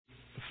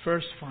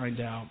first find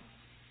out,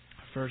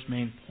 first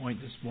main point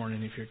this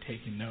morning, if you're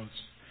taking notes,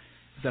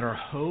 is that our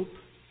hope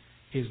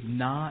is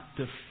not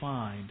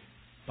defined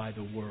by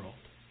the world.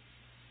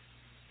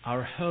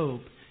 Our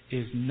hope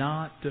is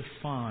not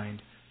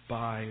defined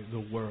by the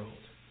world.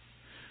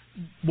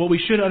 What we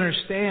should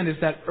understand is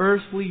that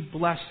earthly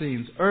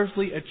blessings,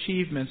 earthly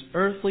achievements,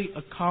 earthly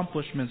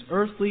accomplishments,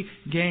 earthly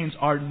gains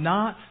are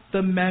not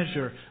the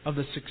measure of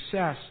the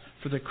success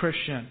for the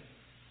Christian.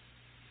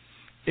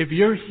 If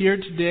you're here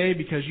today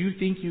because you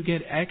think you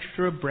get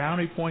extra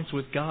brownie points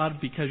with God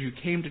because you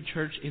came to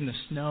church in the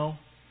snow,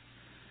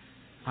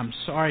 I'm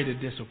sorry to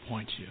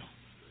disappoint you.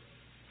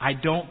 I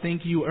don't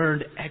think you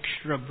earned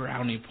extra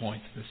brownie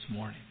points this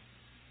morning.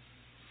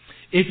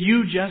 If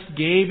you just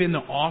gave in the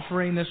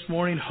offering this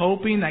morning,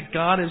 hoping that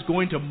God is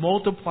going to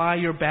multiply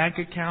your bank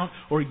account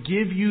or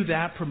give you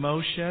that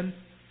promotion,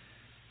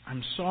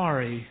 I'm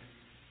sorry,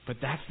 but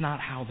that's not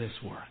how this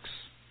works.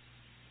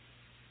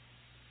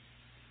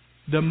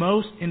 The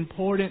most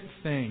important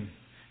thing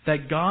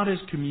that God is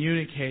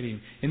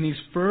communicating in these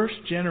first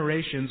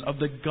generations of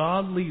the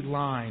godly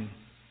line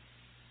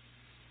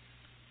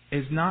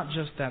is not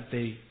just that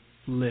they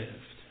lived,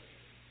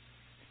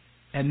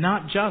 and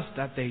not just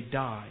that they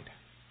died,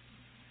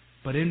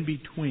 but in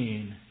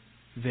between,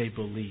 they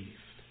believed.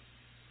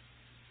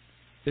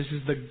 This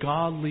is the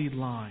godly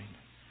line.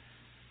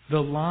 The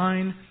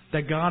line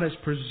that God is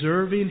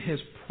preserving His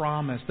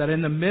promise, that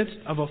in the midst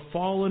of a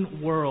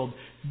fallen world,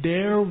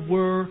 there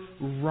were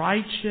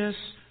righteous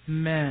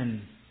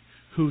men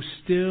who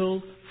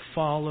still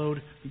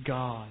followed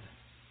God.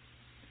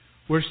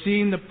 We're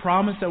seeing the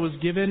promise that was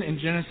given in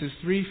Genesis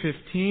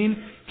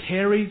 3:15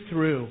 carried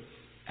through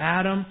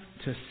Adam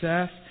to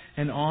Seth,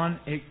 and on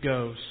it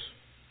goes.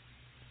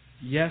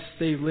 Yes,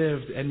 they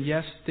lived, and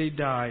yes, they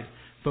died,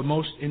 but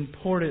most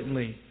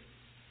importantly,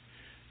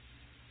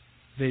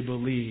 they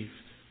believed.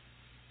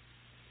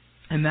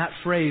 And that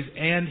phrase,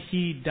 "and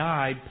he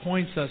died,"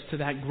 points us to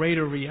that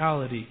greater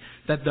reality,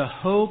 that the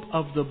hope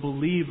of the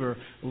believer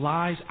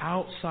lies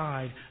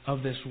outside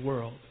of this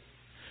world.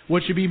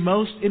 What should be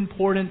most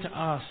important to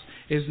us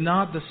is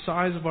not the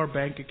size of our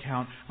bank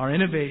account, our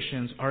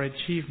innovations, our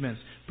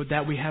achievements, but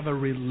that we have a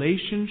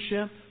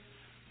relationship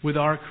with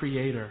our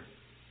Creator.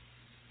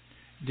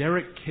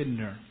 Derek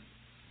Kidner,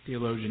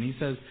 theologian, he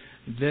says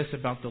this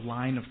about the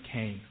line of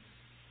Cain.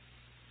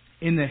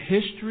 In the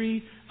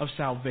history of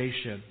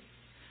salvation,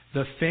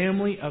 the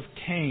family of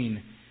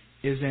Cain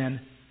is an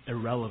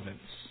irrelevance.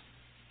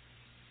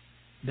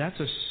 That's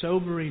a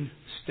sobering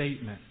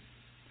statement.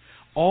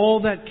 All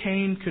that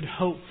Cain could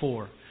hope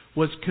for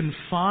was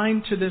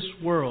confined to this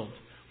world.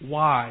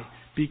 Why?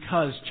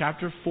 Because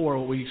chapter 4,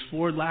 what we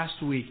explored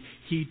last week,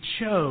 he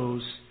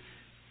chose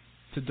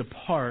to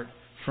depart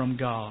from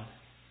God.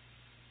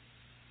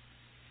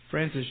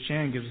 Francis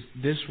Chan gives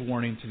this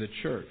warning to the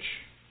church.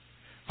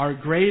 Our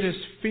greatest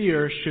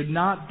fear should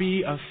not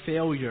be of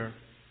failure,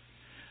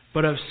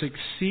 but of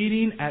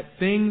succeeding at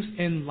things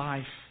in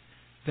life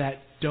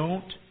that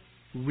don't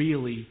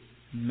really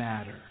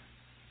matter.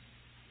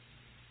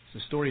 It's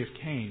the story of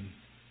Cain.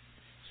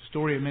 It's the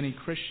story of many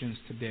Christians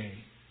today.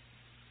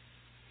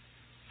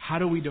 How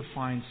do we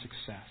define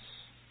success?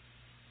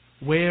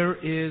 Where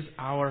is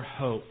our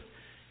hope?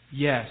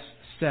 Yes,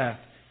 Seth,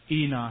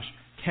 Enosh,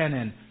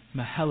 Kenan,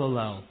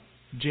 Mahalalel,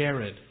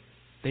 Jared,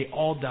 they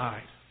all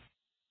died.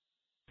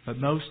 But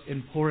most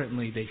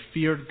importantly, they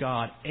feared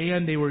God,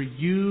 and they were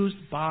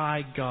used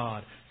by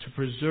God to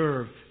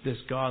preserve this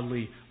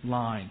godly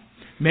line.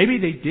 Maybe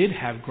they did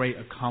have great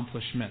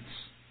accomplishments.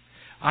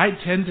 I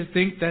tend to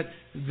think that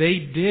they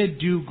did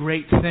do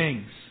great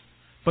things,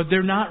 but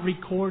they're not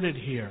recorded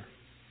here.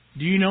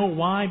 Do you know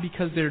why?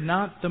 Because they're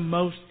not the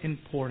most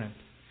important.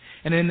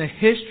 And in the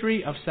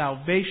history of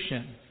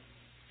salvation,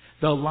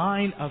 the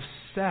line of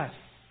Seth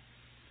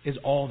is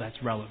all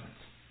that's relevant.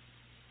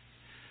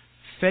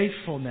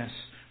 Faithfulness,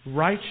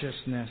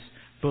 righteousness,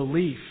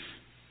 belief.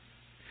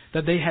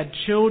 That they had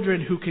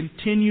children who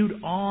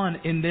continued on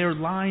in their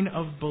line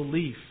of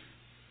belief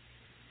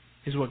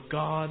is what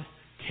God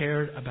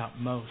cared about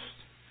most.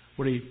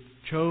 What He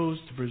chose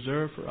to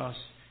preserve for us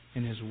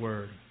in His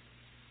Word.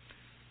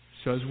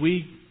 So as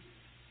we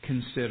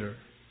consider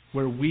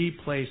where we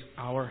place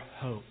our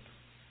hope,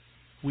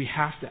 we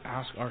have to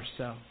ask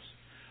ourselves,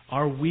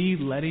 are we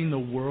letting the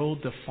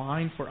world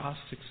define for us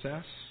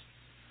success?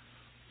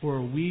 Or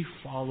are we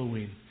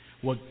following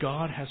what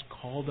God has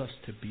called us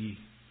to be?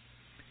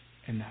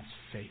 And that's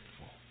faithful.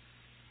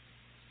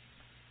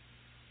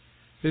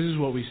 This is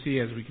what we see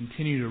as we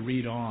continue to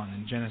read on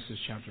in Genesis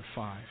chapter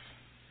 5.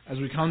 As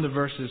we come to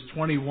verses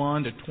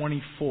 21 to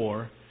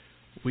 24,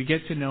 we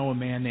get to know a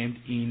man named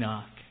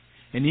Enoch.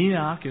 And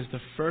Enoch is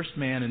the first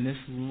man in this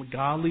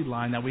godly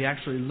line that we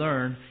actually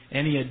learn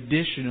any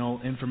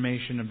additional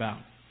information about.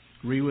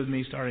 Read with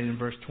me starting in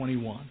verse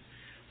 21.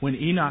 When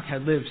Enoch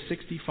had lived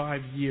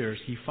 65 years,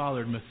 he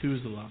fathered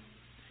Methuselah.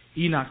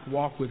 Enoch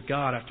walked with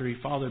God after he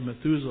fathered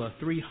Methuselah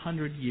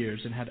 300 years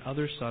and had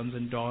other sons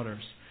and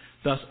daughters.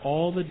 Thus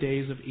all the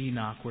days of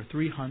Enoch were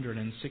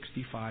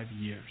 365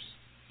 years.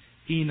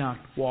 Enoch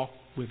walked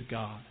with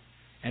God,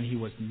 and he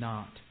was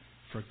not,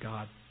 for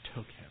God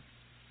took him.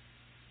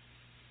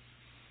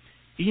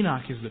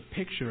 Enoch is the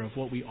picture of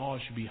what we all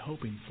should be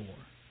hoping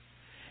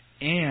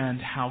for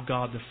and how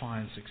God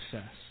defines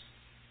success.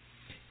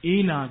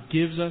 Enoch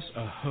gives us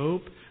a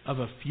hope of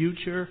a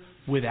future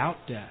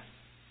without death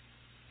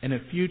and a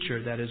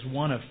future that is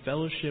one of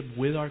fellowship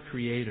with our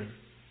Creator,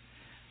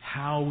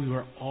 how we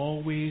were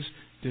always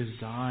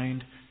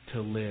designed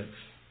to live.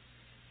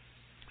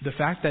 The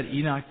fact that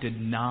Enoch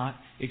did not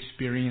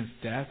experience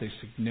death is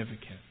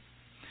significant.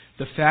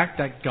 The fact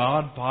that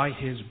God, by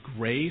His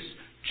grace,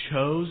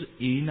 chose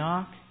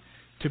Enoch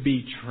to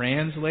be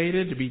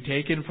translated, to be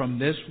taken from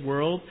this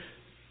world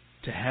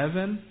to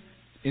heaven,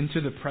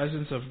 into the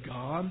presence of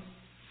God,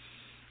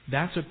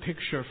 that's a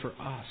picture for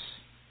us.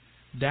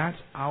 That's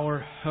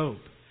our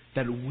hope,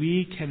 that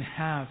we can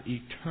have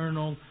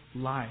eternal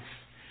life.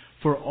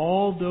 For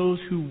all those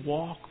who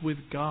walk with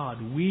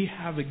God, we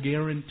have a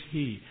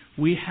guarantee.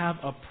 We have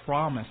a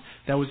promise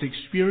that was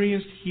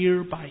experienced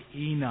here by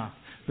Enoch,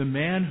 the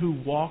man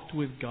who walked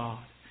with God.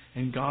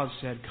 And God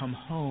said, "Come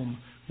home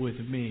with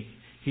me."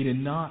 He did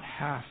not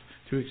have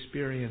to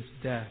experience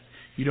death.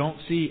 You don't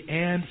see,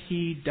 "and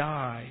he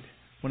died"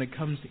 when it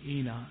comes to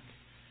Enoch,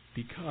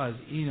 because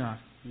Enoch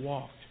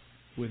walked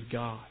with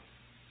God.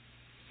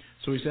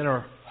 So he said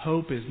our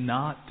hope is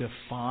not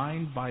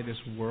defined by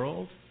this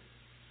world.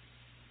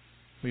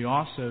 We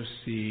also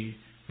see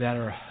that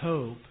our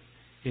hope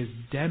is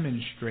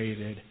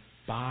demonstrated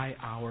by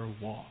our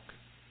walk.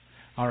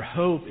 Our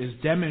hope is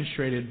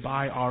demonstrated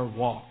by our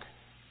walk.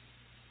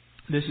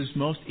 This is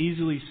most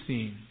easily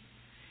seen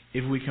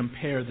if we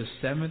compare the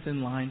seventh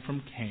in line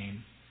from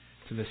Cain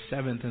to the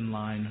seventh in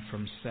line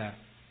from Seth.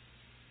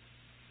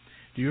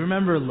 Do you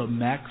remember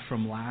Lamech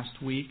from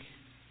last week?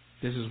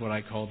 This is what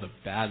I call the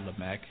bad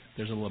Lamech.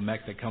 There's a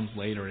Lamech that comes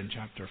later in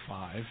chapter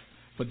 5.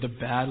 But the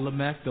bad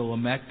Lamech, the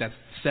Lamech that's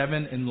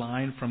 7 in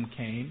line from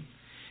Cain,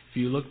 if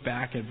you look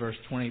back at verse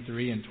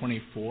 23 and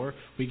 24,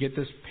 we get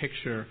this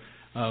picture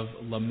of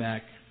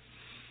Lamech.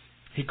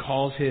 He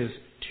calls his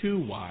 2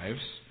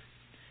 wives,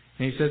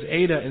 and he says,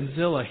 "Ada and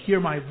Zillah, hear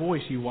my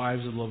voice, you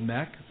wives of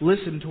Lamech.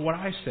 Listen to what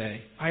I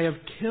say. I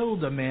have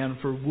killed a man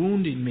for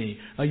wounding me,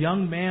 a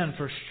young man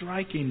for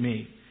striking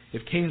me.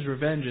 If Cain's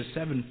revenge is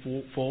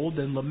 7-fold,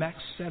 then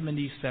Lamech's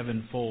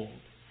 77-fold.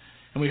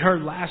 And we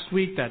heard last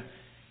week that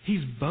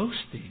he's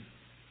boasting.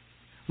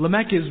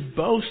 Lamech is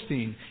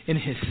boasting in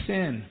his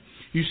sin.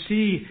 You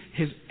see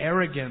his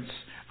arrogance.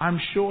 I'm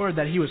sure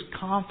that he was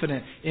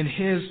confident in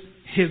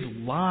his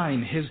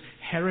line, his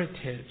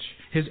heritage,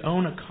 his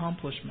own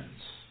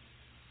accomplishments.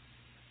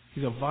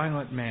 He's a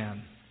violent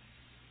man.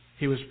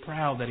 He was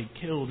proud that he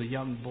killed a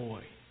young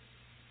boy.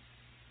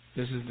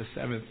 This is the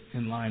 7th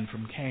in line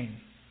from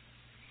Cain.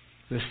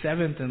 The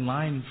 7th in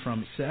line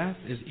from Seth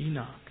is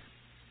Enoch.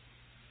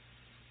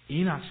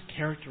 Enoch's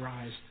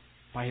characterized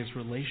by his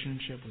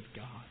relationship with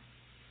God,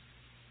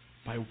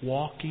 by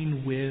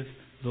walking with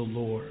the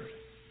Lord.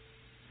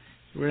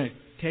 We're going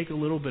to take a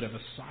little bit of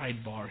a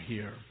sidebar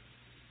here.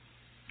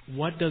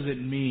 What does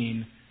it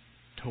mean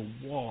to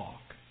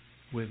walk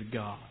with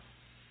God?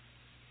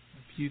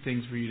 A few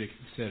things for you to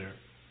consider.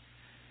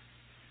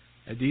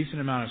 A decent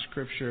amount of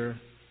scripture.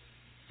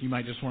 You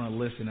might just want to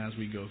listen as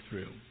we go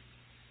through.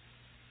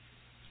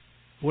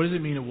 What does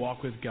it mean to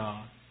walk with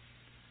God?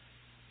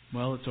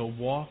 Well, it's a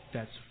walk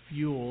that's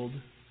fueled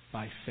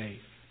by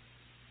faith.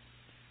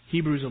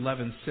 Hebrews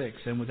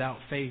 11:6, "And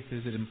without faith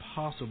is it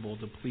impossible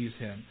to please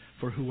Him.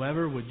 For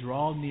whoever would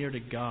draw near to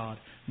God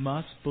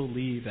must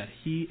believe that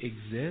He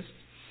exists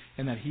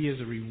and that He is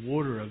a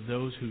rewarder of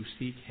those who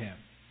seek Him."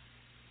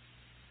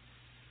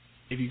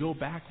 If you go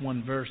back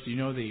one verse, do you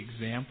know the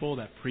example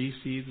that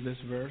precedes this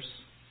verse?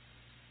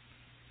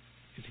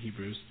 It's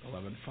Hebrews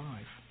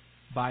 11:5.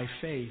 "By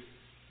faith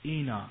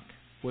Enoch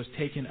was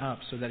taken up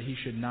so that he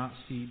should not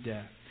see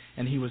death.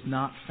 And he was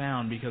not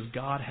found because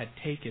God had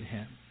taken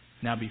him.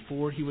 Now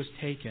before he was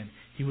taken,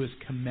 he was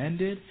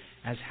commended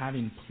as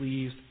having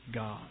pleased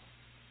God."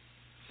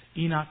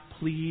 Enoch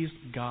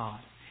pleased God.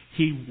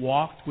 He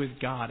walked with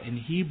God. And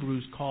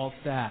Hebrews calls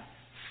that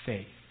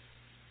faith.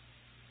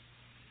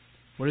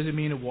 What does it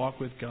mean to walk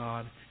with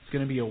God? It's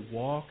going to be a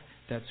walk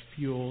that's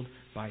fueled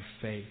by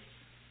faith.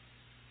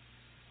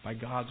 By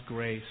God's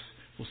grace,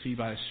 we'll see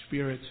by the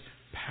Spirit's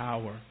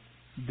power.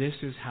 This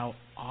is how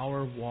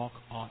our walk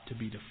ought to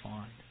be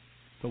defined.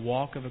 The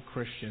walk of a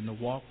Christian, the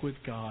walk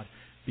with God,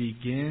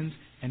 begins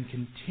and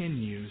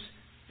continues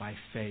by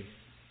faith.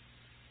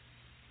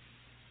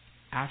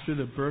 After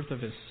the birth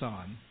of his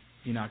son,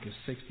 Enoch is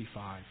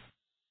 65.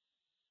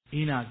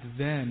 Enoch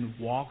then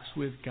walks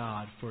with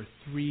God for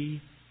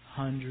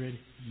 300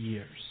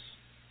 years.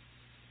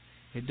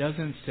 It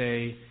doesn't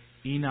say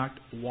Enoch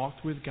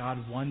walked with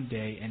God one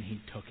day and He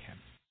took him.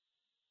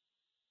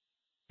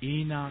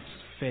 Enoch's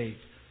faith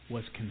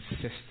was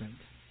consistent.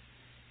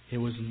 It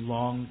was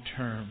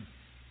long-term.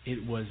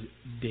 It was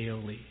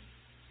daily.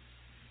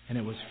 And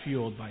it was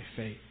fueled by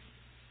faith.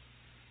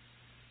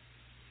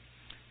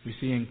 We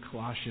see in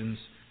Colossians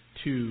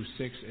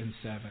 2:6 and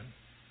 7,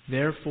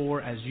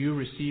 Therefore, as you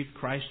received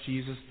Christ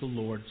Jesus the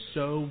Lord,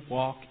 so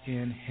walk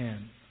in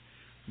Him,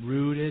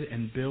 rooted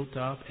and built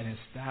up and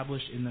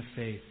established in the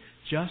faith,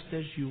 just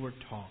as you were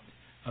taught,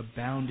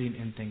 abounding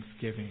in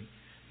thanksgiving.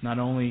 Not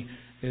only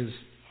is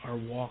our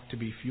walk to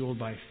be fueled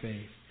by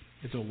faith,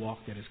 it's a walk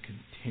that is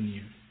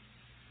continued.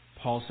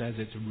 Paul says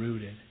it's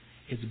rooted,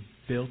 it's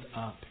built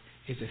up,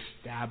 it's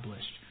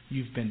established.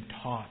 You've been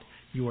taught,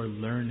 you are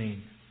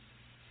learning,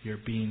 you're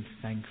being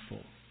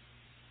thankful.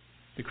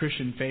 The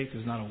Christian faith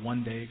is not a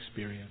one-day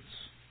experience.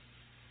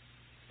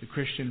 The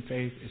Christian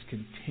faith is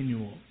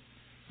continual.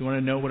 You want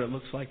to know what it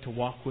looks like to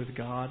walk with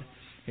God?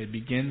 It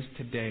begins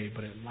today,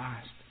 but it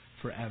lasts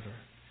forever.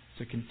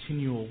 It's a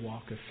continual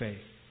walk of faith.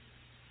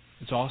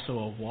 It's also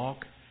a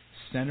walk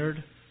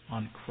centered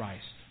on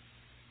Christ.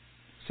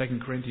 2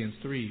 Corinthians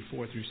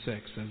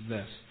 3:4-6 says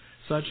this,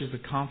 "Such is the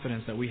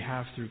confidence that we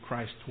have through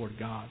Christ toward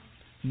God.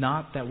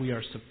 Not that we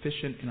are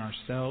sufficient in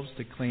ourselves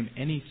to claim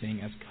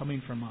anything as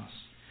coming from us,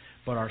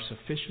 but our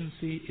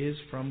sufficiency is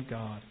from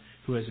God,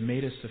 who has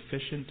made us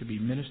sufficient to be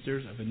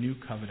ministers of a new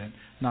covenant,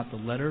 not the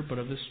letter, but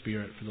of the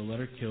Spirit, for the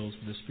letter kills,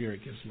 but the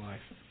Spirit gives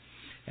life."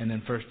 And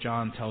then 1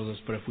 John tells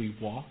us, "But if we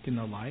walk in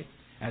the light,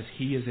 as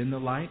He is in the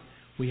light,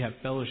 we have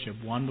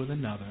fellowship one with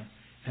another,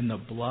 and the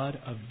blood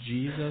of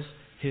Jesus,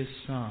 His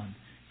Son,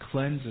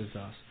 cleanses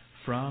us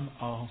from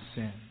all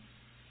sin."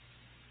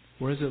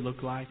 What does it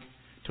look like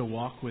to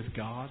walk with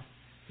God?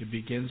 It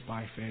begins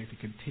by faith, it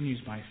continues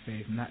by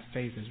faith, and that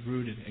faith is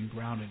rooted and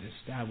grounded,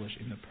 established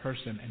in the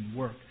person and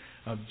work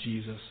of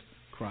Jesus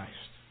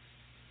Christ.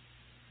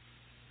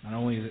 Not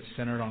only is it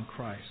centered on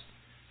Christ,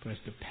 but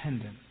it's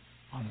dependent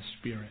on the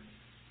Spirit.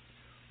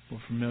 We're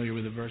familiar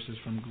with the verses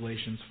from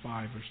Galatians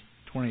 5, verse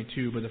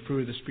 22, "But the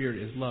fruit of the Spirit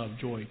is love,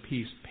 joy,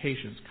 peace,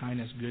 patience,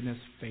 kindness, goodness,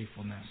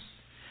 faithfulness,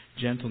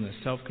 gentleness,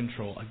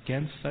 self-control.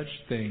 Against such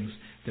things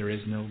there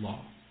is no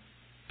law.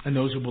 And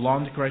those who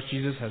belong to Christ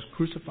Jesus has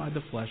crucified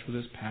the flesh with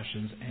its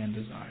passions and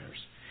desires.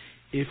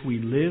 If we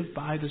live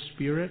by the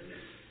Spirit,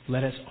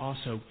 let us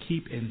also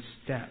keep in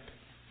step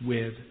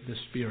with the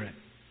Spirit."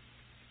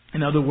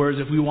 In other words,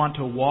 if we want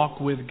to walk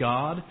with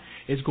God,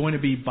 it's going to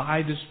be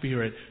by the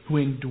Spirit who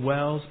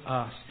indwells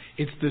us.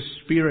 It's the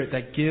Spirit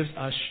that gives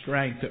us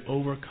strength to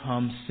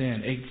overcome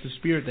sin. It's the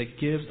Spirit that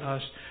gives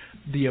us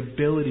the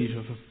ability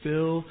to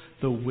fulfill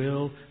the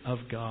will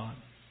of God.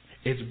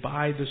 It's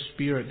by the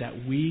Spirit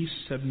that we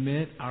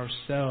submit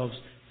ourselves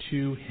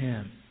to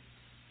Him.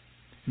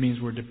 It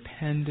means we're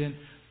dependent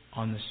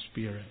on the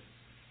Spirit.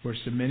 We're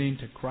submitting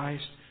to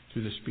Christ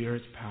through the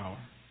Spirit's power.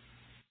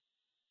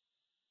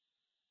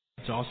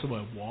 It's also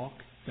a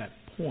walk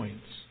that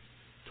points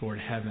toward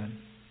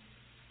heaven.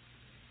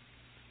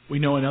 We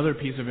know another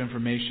piece of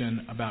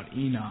information about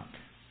Enoch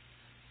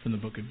from the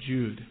book of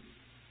Jude.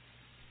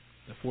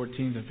 The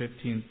 14th and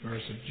 15th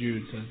verse of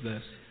Jude says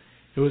this,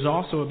 "It was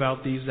also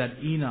about these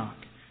that Enoch,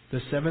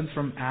 the seventh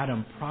from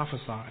Adam,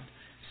 prophesied,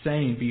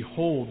 saying,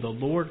 Behold, the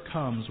Lord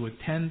comes with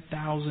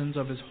 10,000s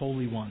of His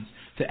holy ones,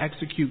 to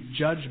execute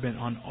judgment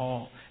on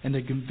all, and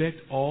to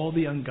convict all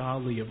the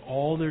ungodly of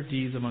all their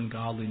deeds of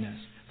ungodliness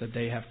that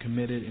they have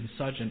committed in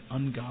such an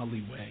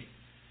ungodly way,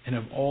 and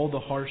of all the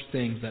harsh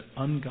things that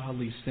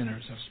ungodly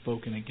sinners have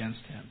spoken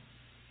against Him."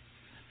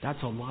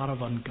 That's a lot of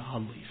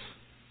ungodlies.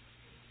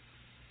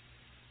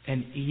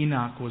 And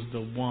Enoch was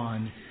the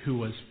one who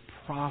was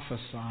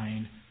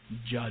prophesying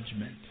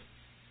judgment.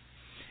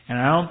 And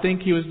I don't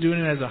think he was doing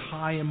it as a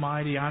high and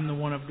mighty, "I'm the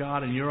one of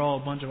God and you're all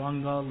a bunch of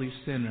ungodly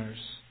sinners."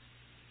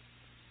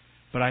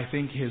 But I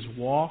think his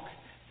walk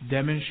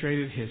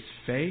demonstrated his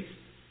faith,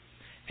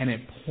 and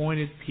it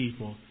pointed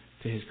people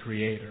to his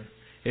Creator.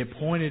 It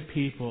pointed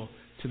people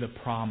to the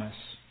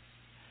promise.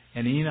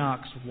 And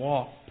Enoch's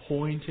walk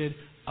pointed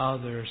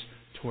others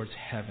towards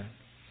heaven.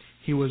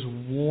 He was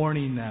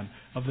warning them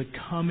of the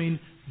coming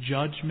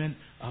judgment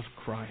of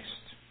Christ.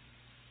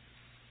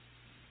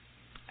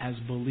 As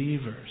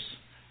believers,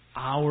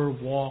 our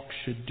walk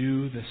should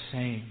do the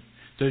same.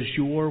 Does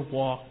your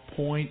walk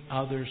point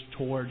others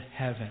toward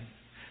heaven?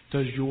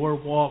 Does your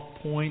walk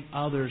point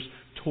others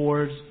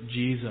towards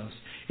Jesus?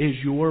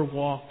 Is your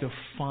walk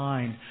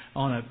defined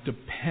on a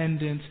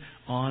dependence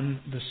on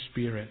the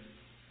Spirit?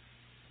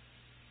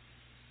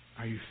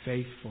 Are you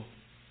faithful?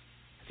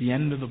 At the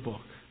end of the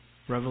book,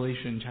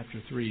 Revelation chapter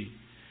 3,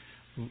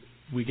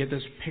 we get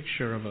this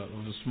picture of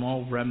a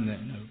small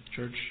remnant in a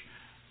church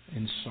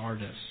in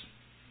Sardis.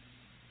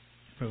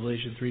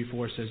 Revelation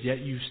 3:4 says, "Yet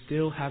you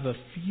still have a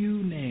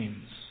few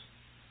names."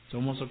 It's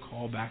almost a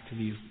call back to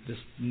this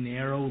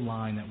narrow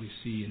line that we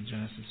see in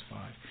Genesis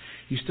 5.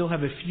 "You still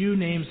have a few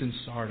names in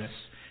Sardis,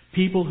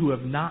 people who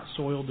have not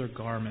soiled their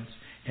garments,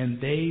 and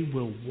they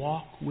will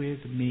walk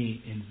with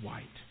me in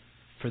white,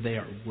 for they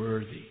are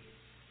worthy.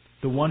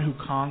 The one who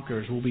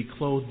conquers will be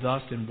clothed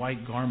thus in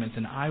white garments,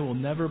 and I will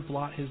never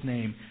blot his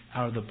name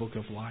out of the book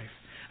of life.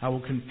 I will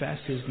confess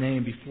his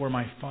name before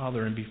my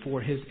Father and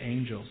before His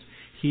angels.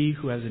 He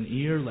who has an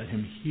ear, let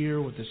him hear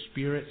what the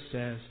Spirit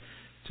says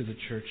to the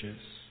churches."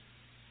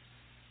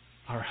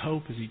 Our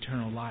hope is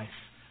eternal life.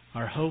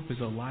 Our hope is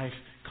a life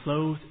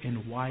clothed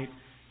in white,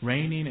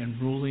 reigning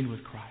and ruling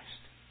with Christ.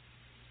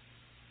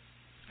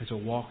 It's a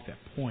walk that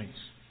points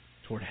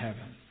toward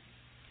heaven.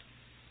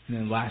 And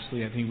then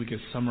lastly, I think we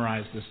could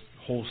summarize this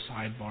whole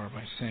sidebar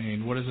by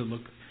saying, what does it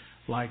look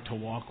like to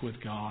walk with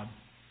God?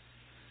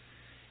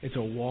 It's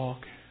a walk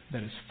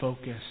that is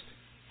focused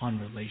on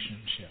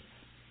relationship.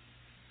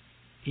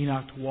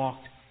 Enoch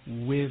walked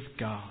with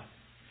God.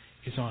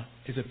 It's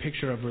a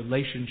picture of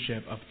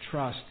relationship, of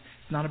trust.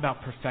 It's not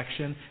about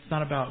perfection. It's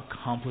not about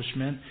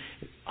accomplishment.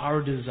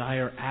 Our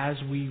desire as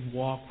we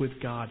walk with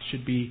God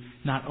should be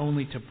not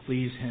only to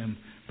please Him,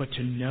 but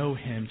to know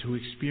Him, to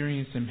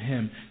experience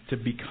Him, to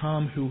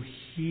become who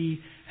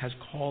He has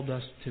called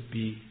us to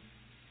be,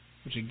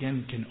 which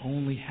again can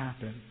only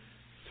happen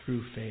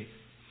through faith.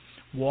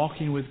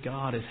 Walking with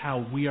God is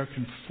how we are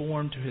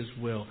conformed to His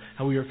will,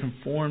 how we are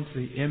conformed to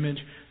the image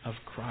of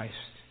Christ,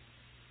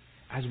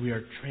 as we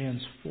are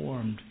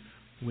transformed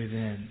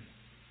within.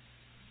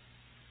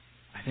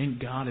 I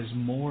think God is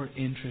more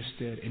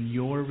interested in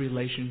your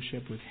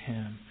relationship with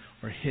Him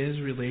or His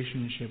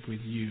relationship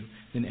with you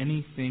than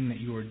anything that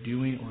you are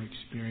doing or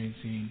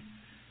experiencing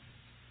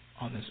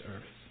on this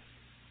earth.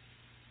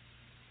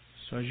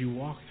 So as you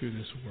walk through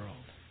this world,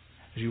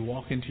 as you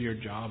walk into your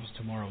jobs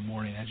tomorrow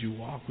morning, as you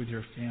walk with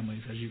your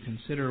families, as you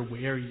consider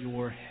where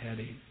you're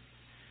heading,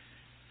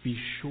 be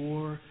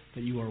sure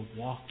that you are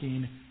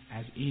walking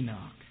as Enoch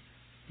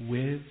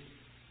with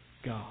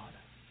God.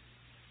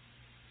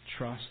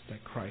 Trust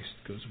that Christ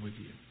goes with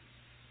you.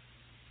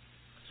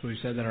 So we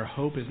said that our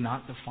hope is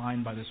not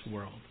defined by this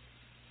world,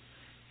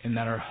 and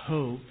that our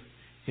hope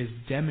is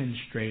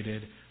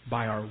demonstrated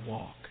by our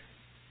walk.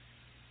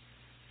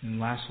 And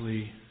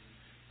lastly,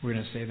 we're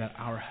going to say that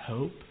our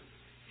hope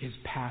is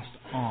passed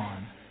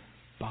on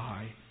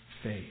by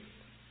faith.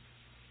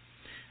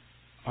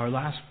 Our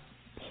last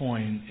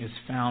point is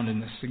found in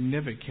the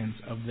significance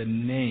of the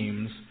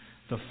names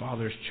the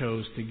fathers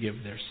chose to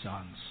give their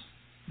sons.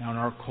 Now, in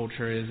our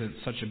culture, it isn't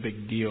such a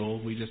big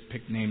deal. We just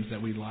pick names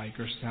that we like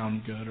or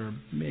sound good, or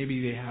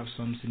maybe they have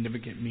some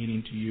significant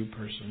meaning to you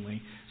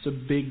personally. It's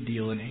a big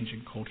deal in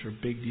ancient culture,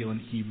 big deal in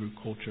Hebrew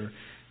culture,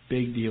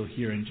 big deal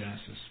here in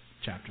Genesis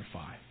chapter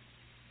 5.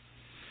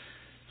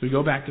 So we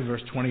go back to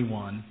verse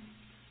 21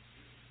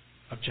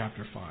 of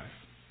chapter 5,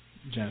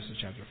 Genesis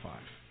chapter 5.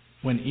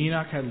 When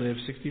Enoch had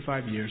lived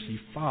 65 years, he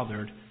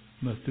fathered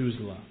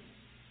Methuselah.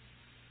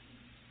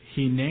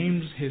 He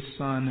names his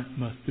son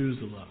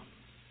Methuselah.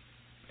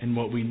 And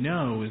what we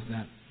know is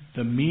that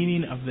the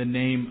meaning of the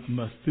name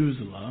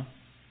Methuselah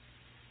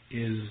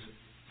is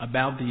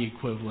about the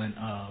equivalent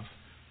of,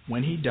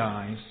 when he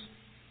dies,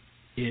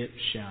 it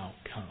shall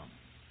come.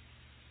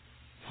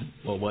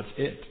 Well, what's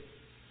it?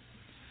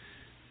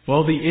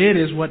 Well, the it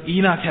is what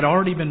Enoch had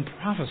already been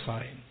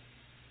prophesying.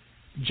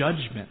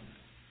 Judgment.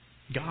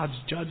 God's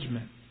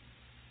judgment.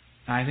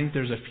 And I think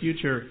there's a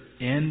future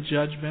end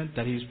judgment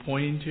that he's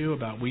pointing to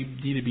about we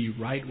need to be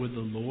right with the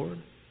Lord.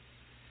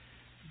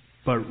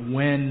 But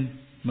when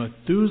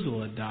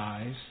Methuselah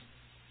dies,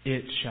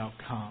 it shall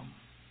come.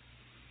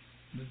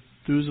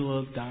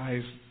 Methuselah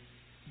dies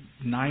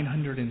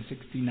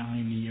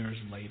 969 years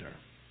later.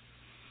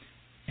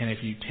 And if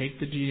you take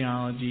the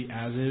genealogy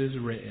as it is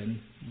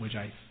written, which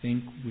I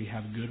think we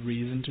have good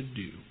reason to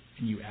do,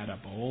 and you add up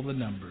all the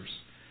numbers,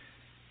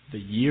 the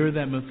year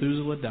that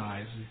Methuselah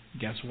dies,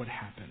 guess what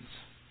happens?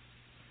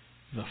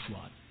 The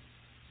flood.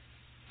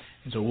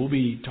 And so we'll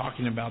be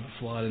talking about the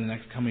flood in the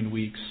next coming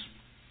weeks.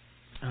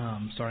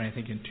 Starting, I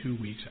think, in 2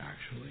 weeks,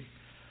 actually.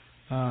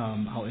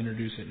 I'll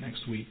introduce it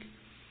next week.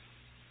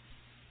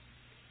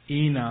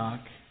 Enoch,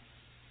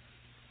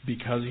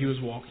 because he was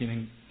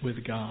walking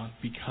with God,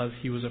 because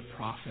he was a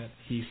prophet,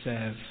 he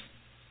says,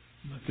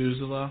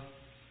 Methuselah,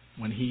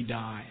 when he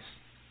dies,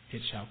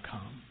 it shall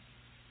come.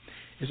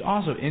 It's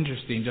also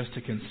interesting just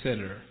to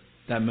consider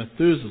that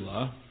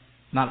Methuselah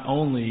not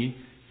only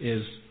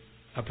is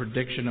a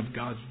prediction of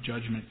God's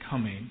judgment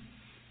coming,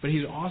 but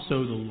he's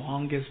also the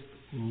longest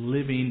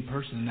living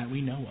person that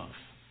we know of.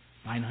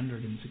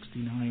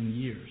 969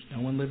 years.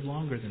 No one lived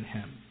longer than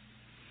him.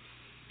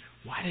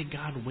 Why did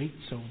God wait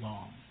so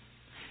long?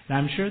 And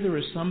I'm sure there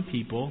were some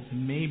people,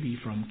 maybe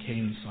from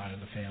Cain's side of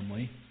the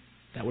family,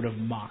 that would have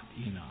mocked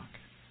Enoch.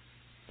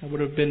 That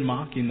would have been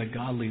mocking the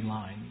godly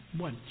line.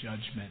 What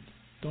judgment?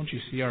 Don't you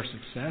see our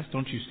success?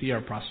 Don't you see our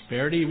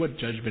prosperity? What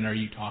judgment are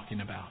you talking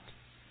about?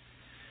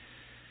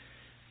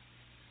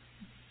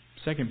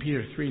 2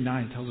 Peter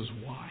 3:9 tells us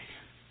why.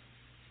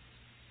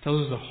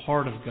 Tells us the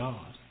heart of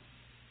God.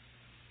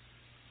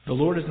 The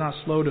Lord is not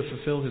slow to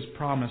fulfill His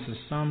promise, as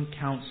some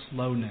count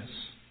slowness.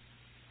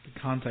 The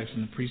context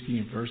in the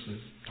preceding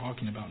verses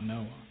talking about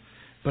Noah.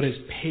 But is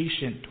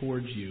patient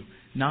towards you,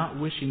 not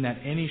wishing that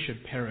any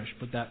should perish,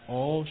 but that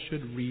all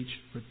should reach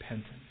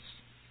repentance.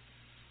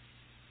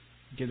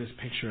 Get this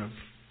picture of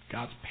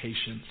God's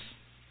patience,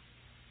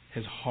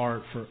 His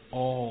heart for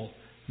all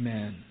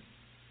men.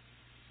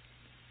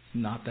 It's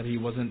not that He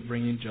wasn't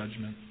bringing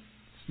judgment.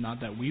 It's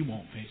not that we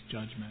won't face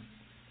judgment.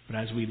 But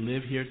as we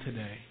live here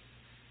today,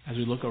 as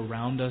we look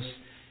around us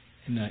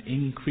in an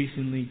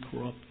increasingly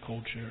corrupt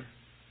culture,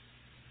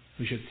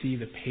 we should see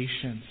the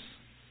patience,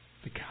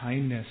 the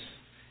kindness,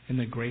 and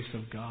the grace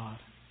of God.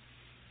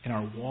 And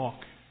our walk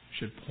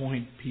should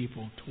point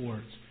people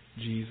towards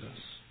Jesus.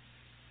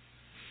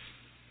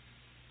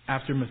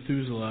 After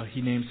Methuselah,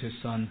 he names his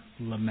son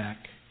Lamech.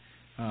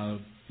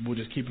 We'll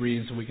just keep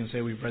reading so we can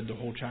say we've read the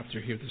whole chapter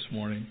here this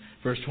morning.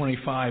 Verse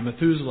 25,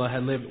 Methuselah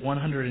had lived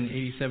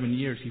 187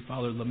 years. He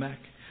fathered Lamech.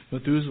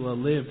 Methuselah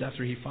lived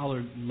after he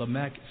fathered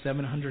Lamech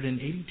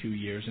 782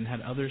 years and had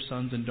other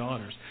sons and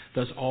daughters.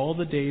 Thus all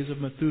the days of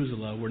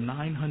Methuselah were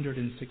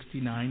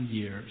 969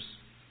 years,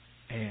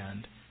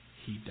 and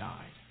he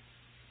died.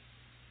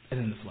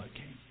 And then the flood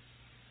came.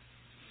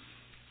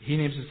 He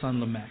names his son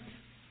Lamech.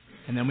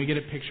 And then we get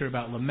a picture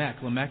about Lamech.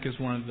 Lamech is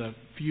one of the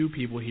few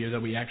people here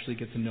that we actually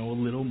get to know a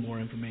little more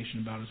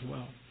information about as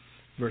well.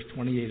 Verse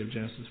 28 of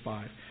Genesis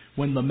 5.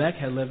 When Lamech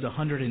had lived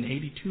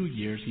 182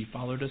 years, he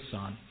fathered a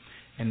son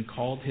and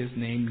called his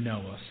name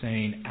Noah,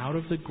 saying, Out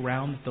of the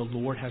ground that the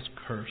Lord has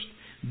cursed,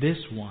 this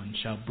one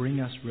shall bring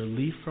us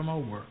relief from our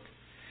work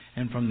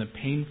and from the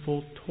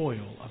painful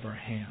toil of our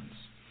hands.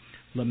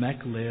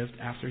 Lamech lived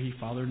after he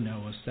fathered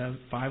Noah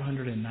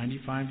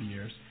 595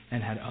 years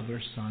and had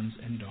other sons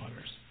and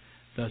daughters.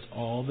 Thus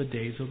all the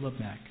days of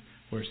Lamech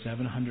were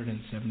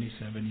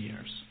 777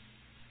 years,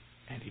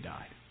 and he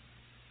died.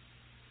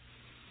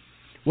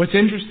 What's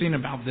interesting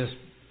about this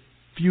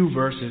few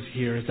verses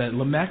here is that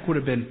Lamech would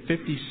have been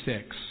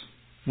 56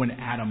 when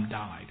Adam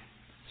died.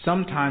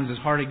 Sometimes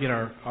it's hard to get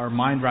our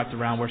mind wrapped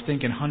around. We're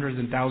thinking hundreds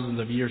and thousands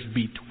of years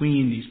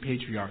between these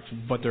patriarchs,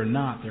 but they're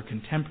not. They're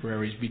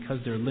contemporaries because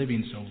they're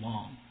living so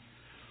long.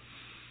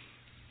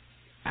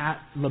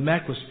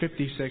 Lamech was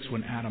 56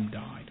 when Adam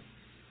died.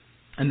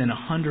 And then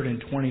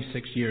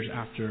 126 years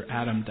after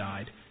Adam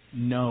died,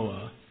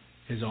 Noah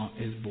is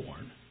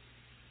born.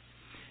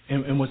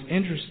 And what's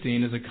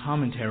interesting is a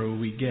commentary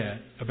we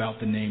get about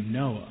the name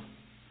Noah.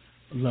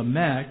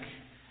 Lamech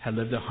had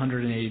lived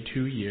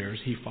 182 years.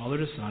 He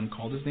fathered a son,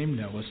 called his name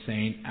Noah,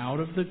 saying, Out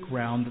of the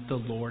ground that the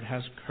Lord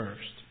has cursed.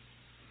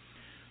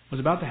 What's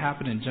about to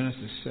happen in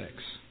Genesis 6,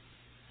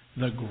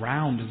 the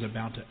ground is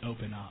about to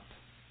open up.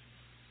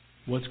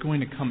 What's going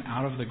to come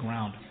out of the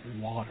ground?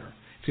 Water.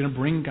 It's going to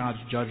bring God's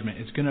judgment.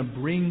 It's going to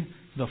bring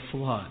the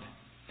flood.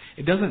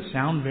 It doesn't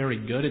sound very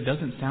good. It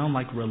doesn't sound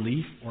like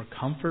relief or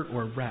comfort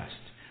or rest.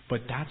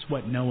 But that's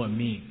what Noah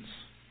means.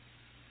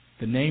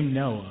 The name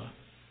Noah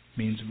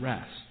means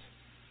rest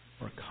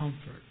or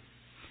comfort.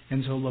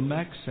 And so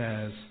Lamech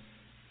says,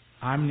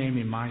 I'm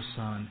naming my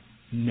son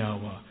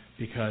Noah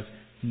because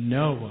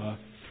Noah,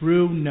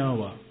 through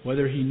Noah,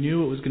 whether he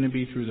knew it was going to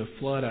be through the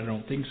flood, I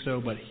don't think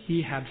so, but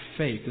he had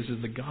faith. This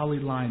is the godly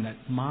line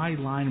that my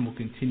line will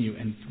continue.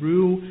 And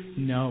through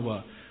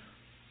Noah,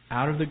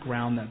 out of the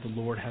ground that the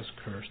Lord has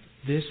cursed,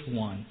 this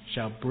one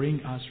shall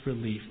bring us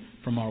relief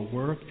from our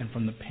work and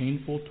from the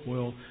painful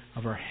toil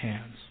of our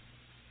hands.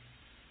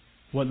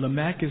 What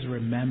Lamech is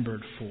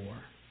remembered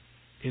for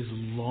is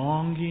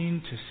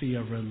longing to see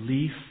a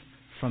relief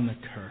from the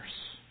curse.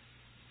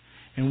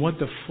 And what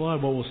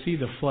we'll see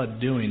the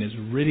flood doing is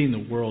ridding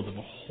the world of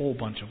a whole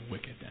bunch of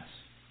wickedness,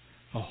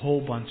 a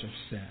whole bunch of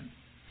sin.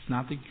 It's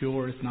not the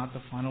cure, it's not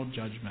the final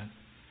judgment.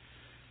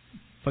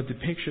 But the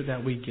picture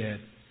that we get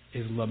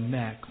is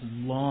Lamech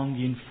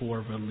longing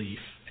for relief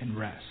and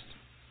rest.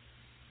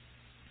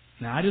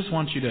 Now I just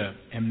want you to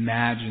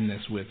imagine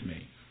this with me.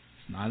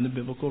 It's not in the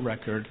biblical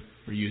record.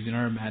 We're using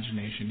our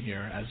imagination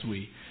here as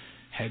we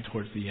head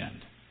towards the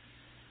end.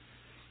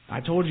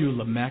 I told you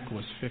Lamech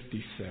was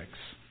 56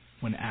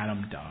 when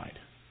Adam died,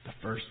 the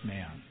first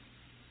man.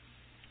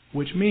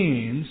 Which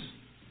means,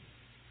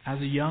 as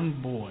a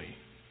young boy,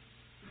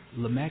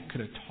 Lamech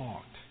could have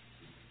talked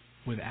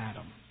with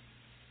Adam.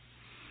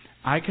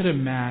 I could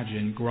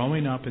imagine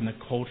growing up in the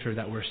culture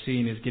that we're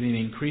seeing is getting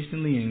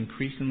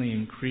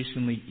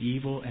increasingly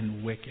evil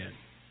and wicked.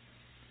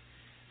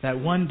 That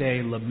one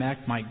day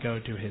Lamech might go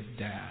to his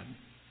dad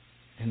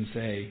and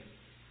say,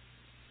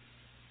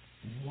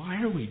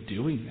 why are we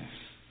doing this?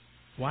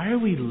 Why are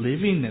we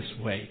living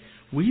this way?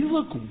 We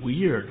look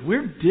weird.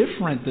 We're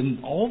different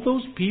than all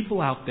those people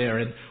out there.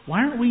 And why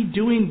aren't we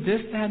doing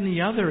this, that, and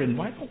the other? And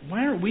why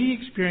aren't we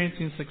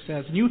experiencing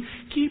success? And you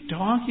keep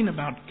talking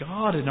about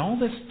God and all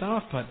this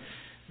stuff, but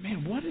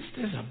man, what is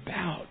this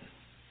about?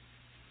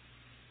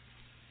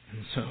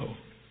 And so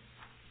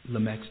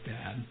Lamech's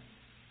dad,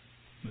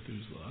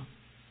 Methuselah,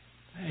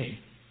 hey,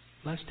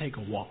 let's take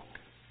a walk.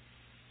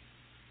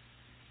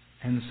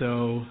 And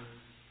so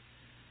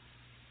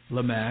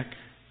Lamech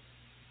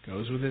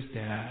goes with his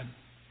dad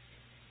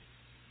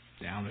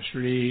down the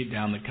street,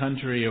 down the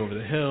country, over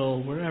the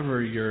hill,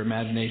 wherever your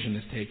imagination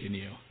has taken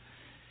you.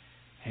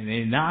 And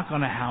they knock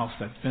on a house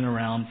that's been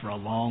around for a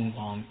long,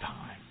 long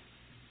time.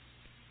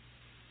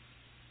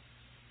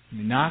 And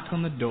they knock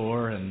on the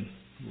door, and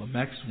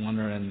Lamech's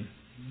wondering,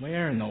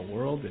 where in the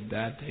world did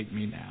Dad take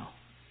me now?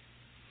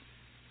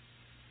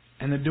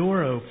 And the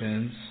door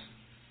opens,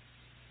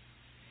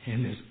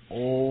 and this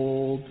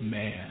old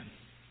man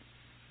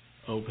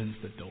opens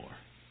the door.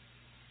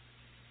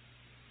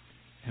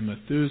 And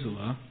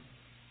Methuselah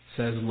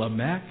says,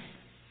 Lamech,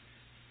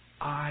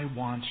 I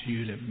want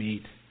you to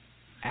meet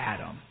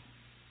Adam.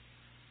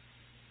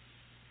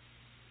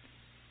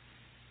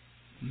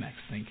 Lamech's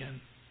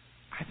thinking,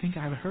 I think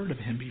I've heard of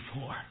him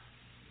before.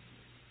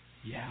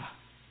 Yeah.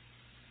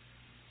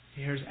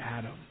 Here's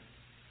Adam.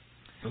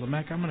 So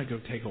Lamech, I'm going to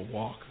go take a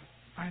walk.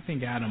 I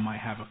think Adam might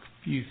have a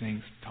few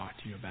things to talk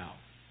to you about.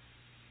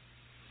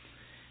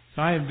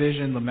 So I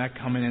envisioned Lamech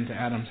coming into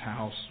Adam's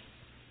house,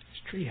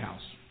 his tree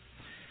house,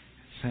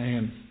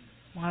 saying,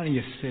 why don't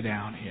you sit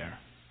down here?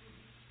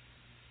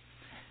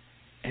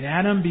 And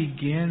Adam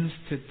begins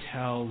to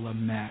tell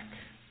Lamech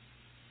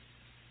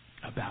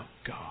about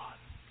God.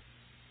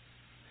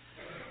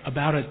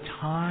 About a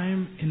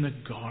time in the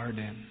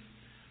garden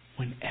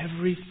when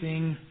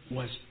everything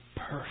was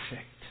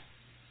perfect.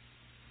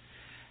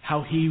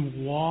 How he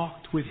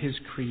walked with his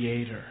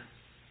Creator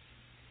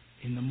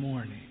in the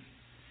morning.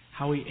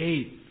 How he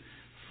ate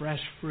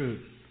fresh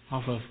fruit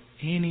off of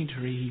any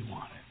tree he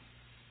wanted.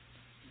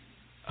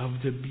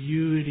 Of the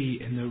beauty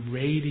and the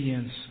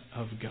radiance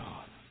of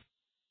God.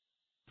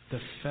 The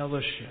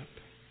fellowship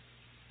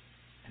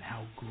and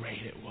how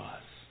great it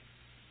was.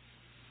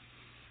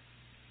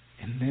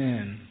 And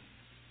then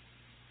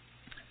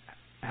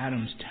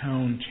Adam's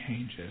tone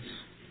changes.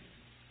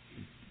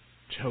 He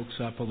chokes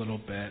up a little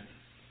bit.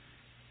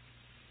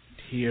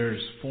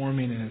 Tears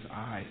forming in his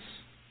eyes.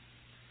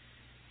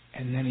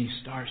 And then he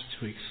starts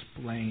to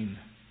explain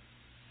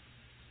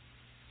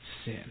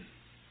sin.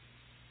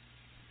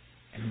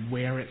 And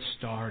where it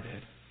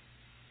started.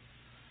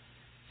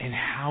 And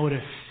how it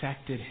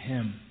affected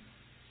him.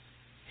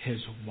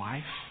 His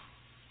wife.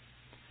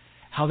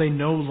 How they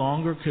no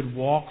longer could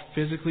walk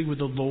physically with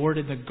the Lord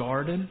in the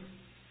garden.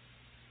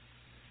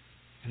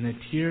 And the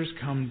tears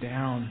come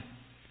down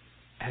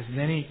as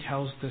then he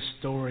tells the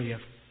story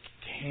of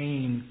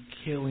Cain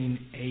killing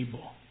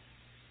Abel.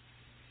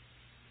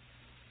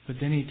 But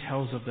then he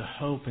tells of the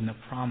hope and the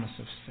promise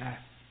of Seth.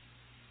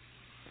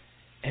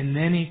 And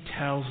then he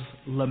tells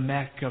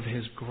Lamech of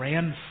his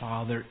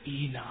grandfather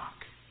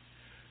Enoch,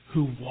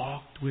 who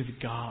walked with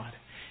God.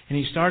 And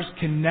he starts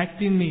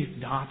connecting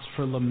these dots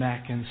for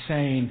Lamech and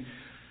saying,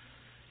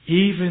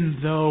 even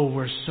though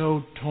we're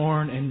so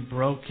torn and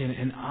broken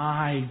and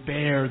I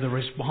bear the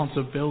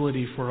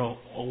responsibility for a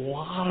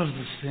lot of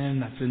the sin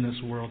that's in this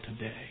world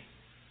today,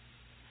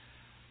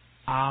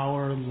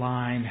 our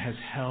line has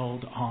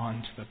held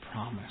on to the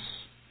promise.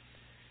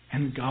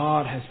 And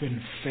God has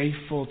been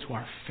faithful to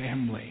our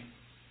family.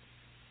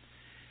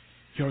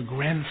 Your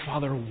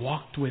grandfather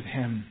walked with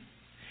him.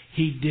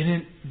 He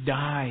didn't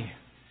die.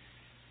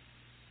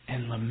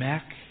 And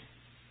Lamech,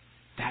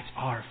 that's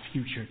our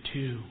future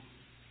too.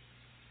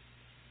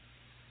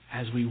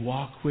 As we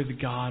walk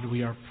with God,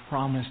 we are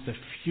promised a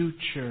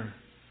future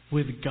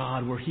with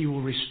God where He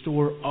will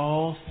restore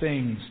all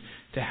things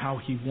to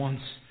how He once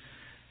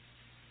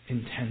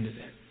intended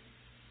it.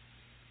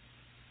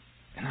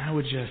 And I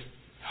would just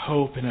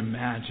hope and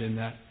imagine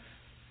that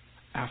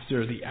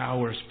after the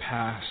hours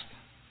passed,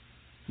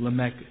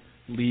 Lamech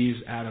leaves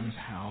Adam's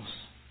house.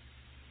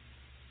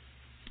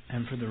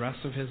 And for the rest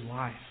of his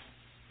life,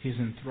 he's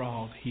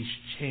enthralled, he's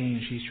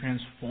changed, he's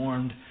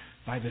transformed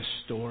by this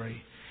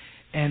story.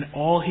 And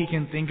all he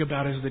can think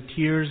about is the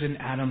tears in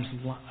Adam's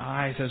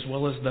eyes as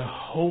well as the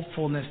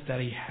hopefulness that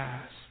he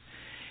has.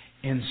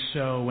 And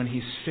so when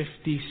he's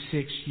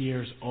 56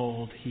 years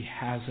old, he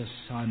has a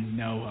son,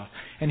 Noah.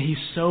 And he's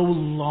so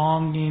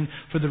longing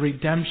for the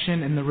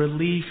redemption and the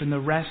relief and the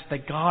rest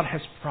that God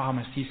has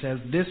promised. He says,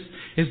 this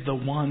is the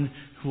one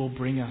who will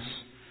bring us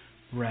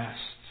rest.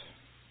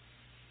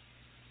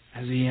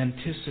 As he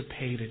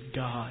anticipated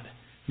God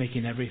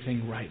making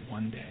everything right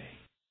one day.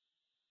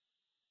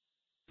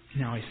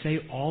 Now I say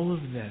all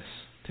of this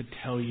to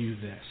tell you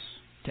this,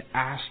 to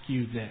ask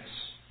you this.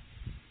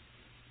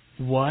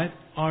 What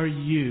are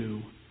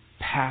you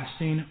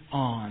passing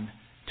on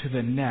to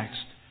the next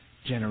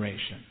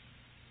generation?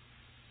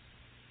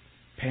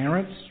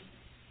 Parents,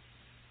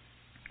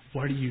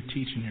 what are you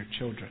teaching your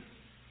children?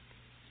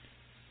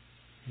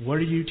 What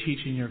are you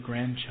teaching your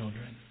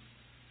grandchildren?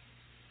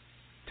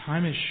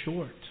 Time is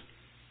short.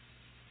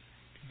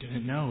 If you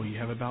didn't know, you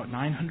have about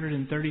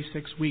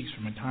 936 weeks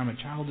from the time a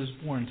child is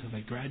born until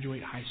they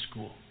graduate high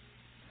school.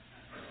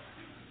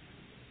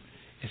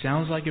 It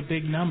sounds like a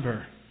big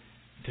number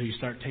until you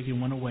start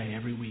taking one away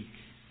every week.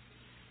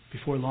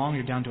 Before long,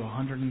 you're down to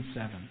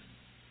 107.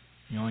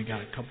 You only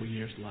got a couple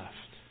years left.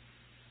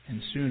 And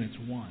soon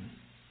it's one.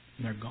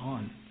 And they're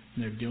gone.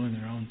 And they're doing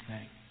their own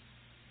thing.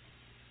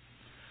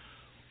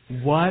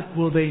 What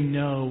will they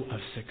know of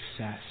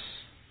success?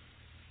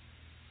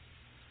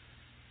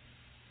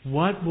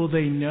 What will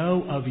they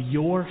know of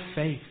your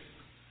faith?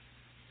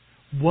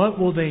 What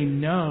will they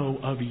know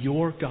of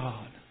your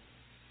God?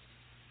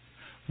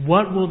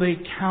 What will they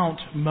count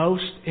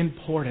most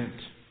important?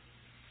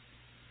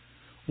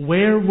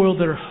 Where will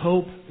their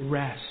hope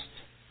rest?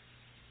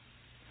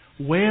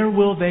 Where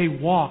will they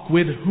walk?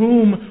 With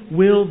whom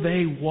will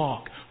they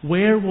walk?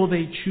 Where will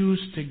they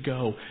choose to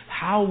go?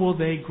 How will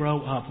they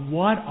grow up?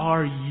 What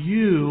are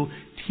you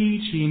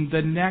teaching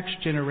the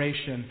next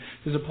generation?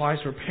 This applies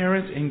for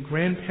parents and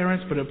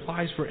grandparents, but it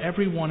applies for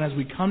everyone as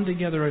we come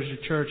together as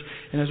a church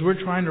and as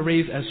we're trying to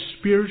raise a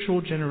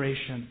spiritual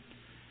generation.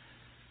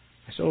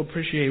 I so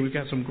appreciate we've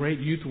got some great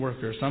youth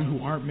workers, some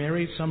who aren't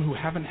married, some who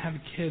haven't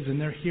had kids, and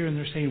they're here and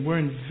they're saying, we're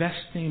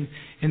investing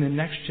in the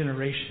next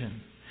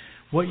generation.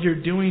 What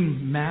you're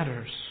doing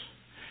matters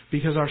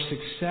because our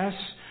success,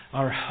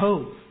 our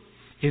hope,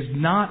 is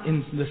not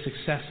in the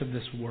success of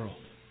this world.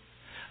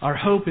 Our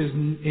hope is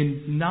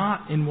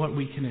not in what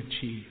we can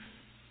achieve.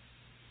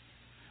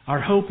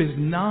 Our hope is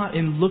not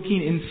in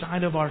looking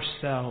inside of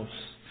ourselves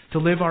to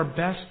live our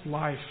best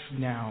life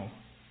now.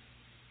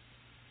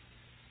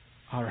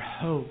 Our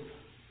hope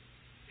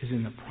is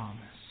in the promise.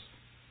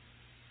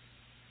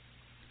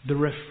 The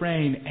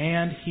refrain,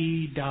 "and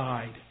He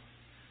died,"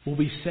 will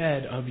be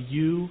said of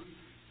you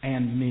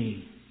and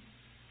me.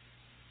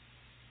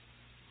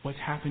 What's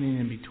happening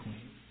in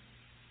between?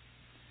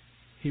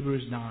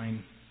 Hebrews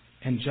 9,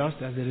 "And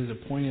just as it is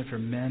appointed for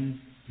man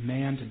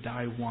to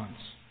die once,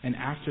 and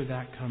after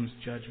that comes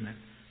judgment,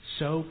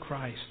 so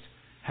Christ,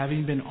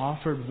 having been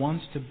offered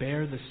once to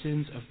bear the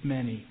sins of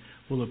many,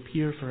 will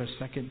appear for a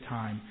second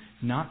time,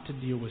 not to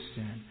deal with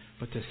sin,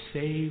 but to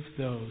save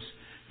those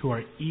who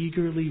are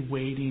eagerly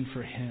waiting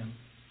for Him."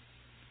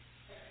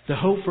 The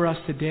hope for us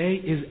today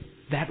is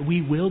that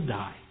we will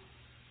die.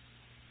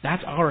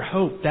 That's our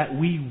hope, that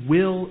we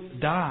will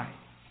die,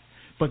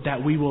 but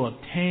that we will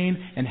obtain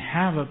and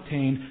have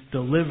obtained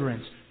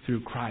deliverance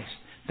through Christ.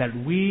 That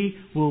we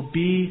will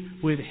be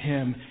with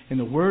Him. In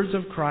the words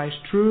of Christ,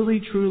 "Truly,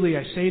 truly,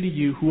 I say to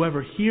you,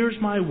 whoever hears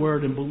my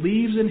word and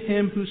believes in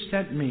Him who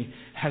sent me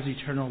has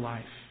eternal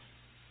life.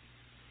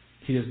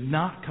 He does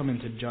not come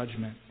into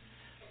judgment,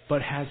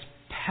 but has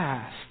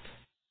passed,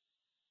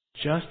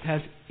 just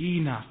as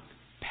Enoch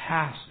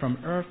passed from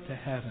earth to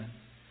heaven.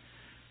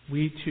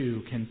 We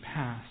too can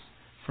pass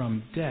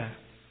from death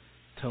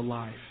to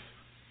life."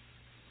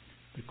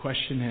 The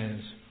question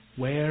is,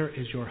 where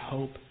is your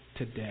hope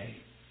today?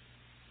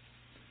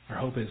 Our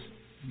hope is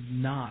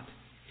not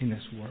in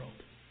this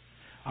world.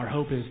 Our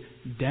hope is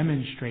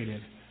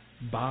demonstrated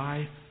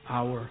by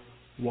our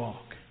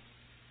walk.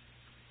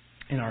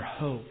 And our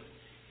hope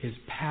is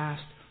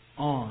passed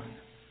on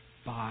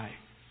by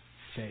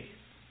faith.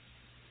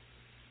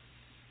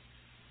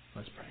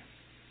 Let's pray.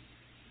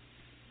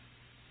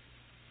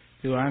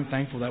 Dear Lord, I'm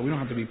thankful that we don't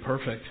have to be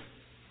perfect.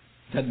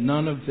 That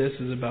none of this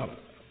is about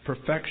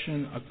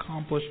perfection,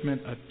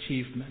 accomplishment,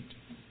 achievement.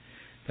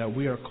 That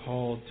we are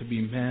called to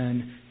be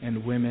men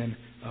and women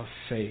of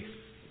faith.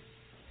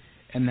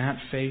 And that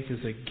faith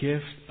is a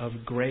gift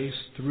of grace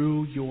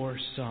through your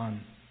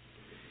Son.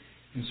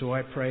 And so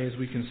I pray as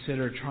we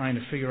consider trying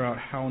to figure out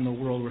how in the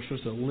world we're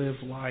supposed to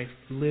live life,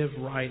 live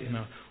right in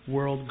a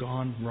world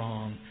gone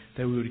wrong,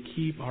 that we would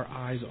keep our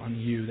eyes on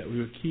you, that we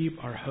would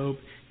keep our hope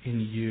in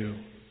you,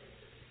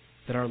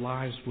 that our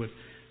lives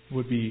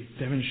would be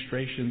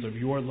demonstrations of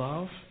your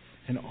love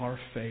and our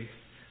faith,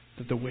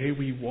 that the way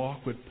we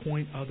walk would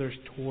point others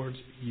towards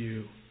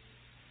you,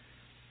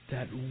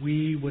 that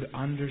we would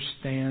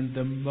understand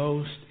the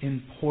most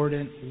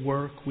important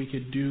work we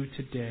could do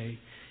today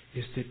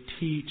is to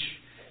teach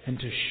and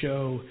to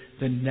show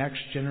the next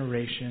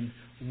generation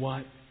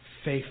what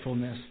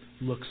faithfulness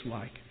looks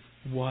like,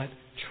 what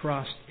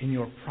trust in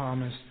your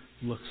promise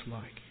looks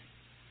like.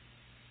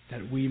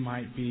 That we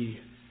might be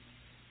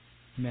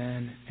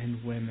men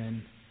and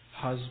women,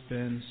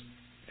 husbands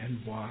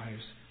and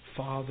wives,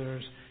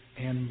 fathers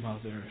and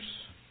mothers,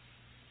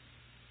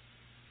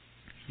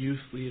 youth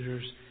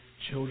leaders,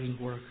 children's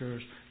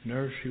workers,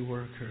 nursery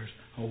workers,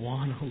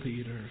 Awana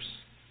leaders,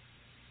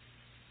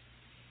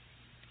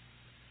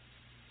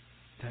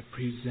 that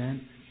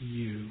present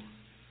you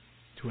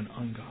to an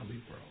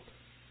ungodly world.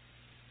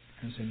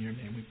 And it's in your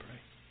name we pray.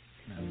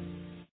 Amen.